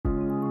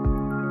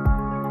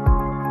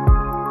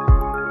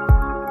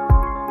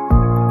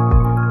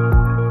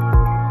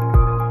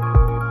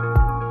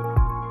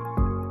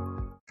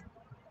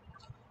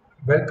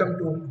Welcome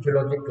to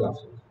Eulogic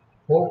Classes.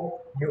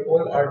 Hope you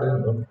all are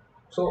doing good.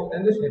 So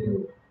in this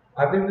video,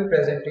 I will be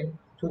presenting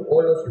to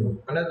all of you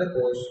another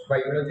course by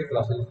Eulogic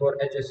Classes for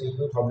HSE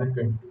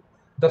 2022,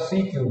 the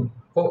CQ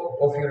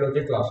of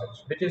Eulogic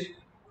Classes, which is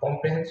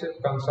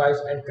comprehensive, concise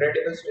and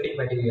credible study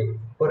material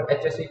for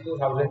HSE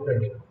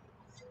 2022.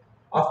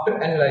 After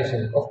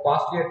analysis of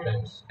past year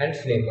trends and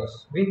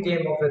syllabus, we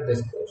came up with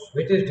this course,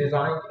 which is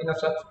designed in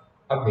such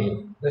a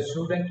way the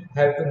student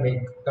have to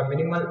make the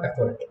minimal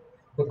effort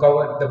to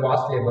cover the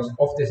vast syllabus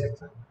of this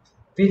exam.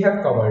 We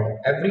have covered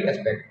every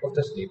aspect of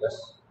the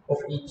syllabus of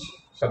each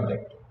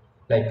subject,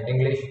 like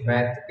English,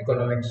 Math,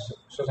 Economics,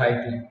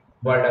 Society,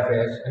 World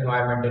Affairs,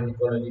 Environment and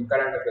Ecology,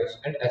 Current Affairs,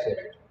 and Essay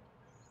Writing.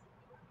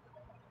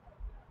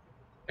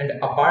 And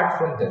apart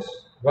from this,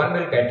 one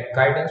will get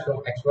guidance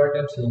from experts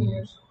and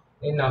seniors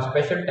in a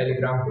special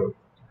Telegram group.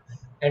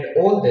 And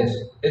all this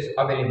is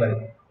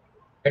available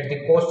at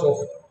the cost of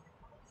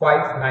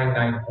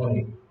 599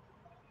 only.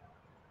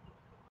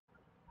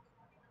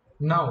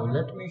 Now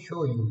let me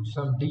show you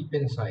some deep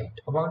insight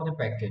about the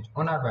package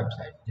on our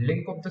website.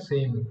 Link of the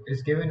same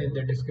is given in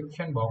the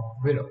description box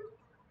below.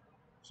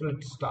 So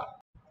let's start.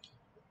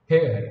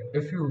 Here,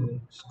 if you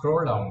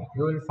scroll down,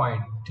 you will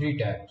find three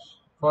tabs.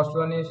 First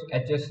one is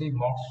HSE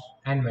mocks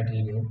and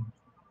material.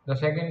 The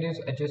second is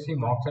HSE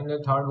mocks and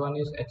the third one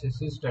is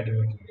HSE study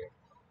material.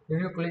 If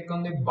you click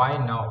on the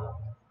buy now,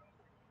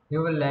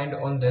 you will land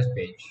on this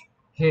page.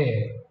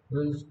 Here,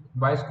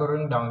 by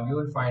scrolling down, you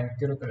will find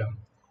curriculum.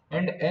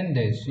 And in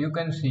this, you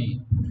can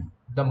see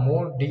the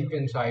more deep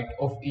insight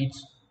of each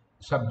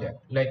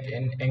subject. Like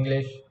in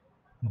English,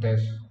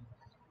 this.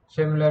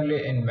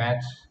 Similarly in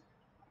Maths,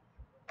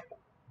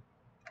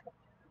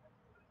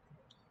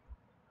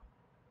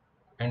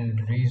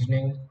 and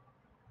reasoning,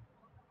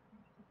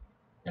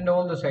 and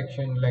all the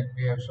section like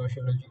we have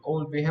sociology,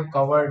 all we have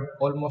covered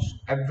almost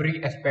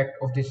every aspect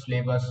of the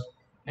syllabus,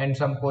 and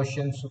some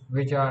questions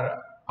which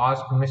are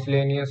asked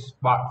miscellaneous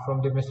part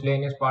from the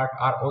miscellaneous part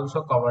are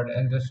also covered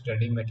in the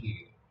study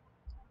material.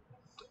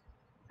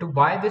 To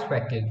buy this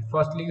package,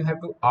 firstly you have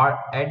to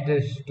add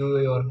this to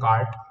your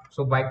cart.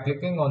 So by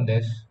clicking on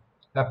this,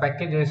 the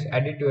package is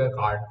added to your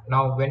cart.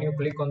 Now when you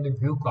click on the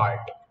view cart,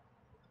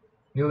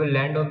 you will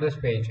land on this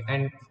page,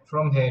 and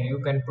from here you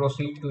can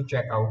proceed to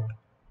checkout.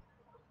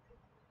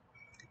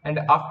 And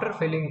after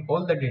filling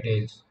all the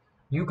details,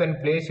 you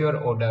can place your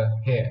order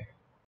here.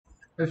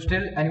 If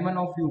still anyone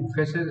of you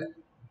faces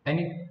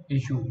any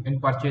issue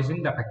in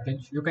purchasing the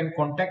package, you can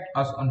contact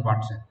us on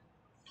WhatsApp.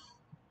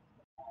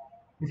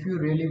 If you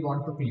really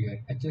want to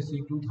clear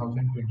HSE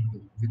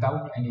 2022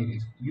 without any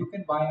risk, you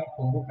can buy a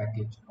combo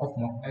package of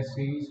mock test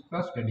series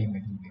plus study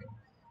material,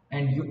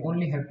 and you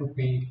only have to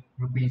pay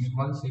rupees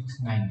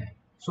 1699.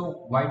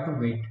 So why to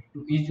wait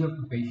to ease your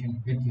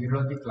preparation with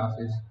Eulogic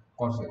Classes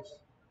courses?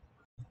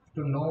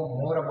 To know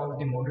more about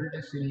the model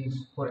test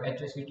series for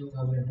HSE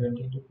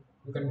 2022,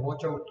 you can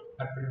watch out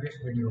our previous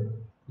video.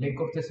 Link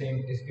of the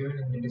same is given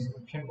in the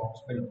description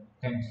box below.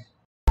 Thanks.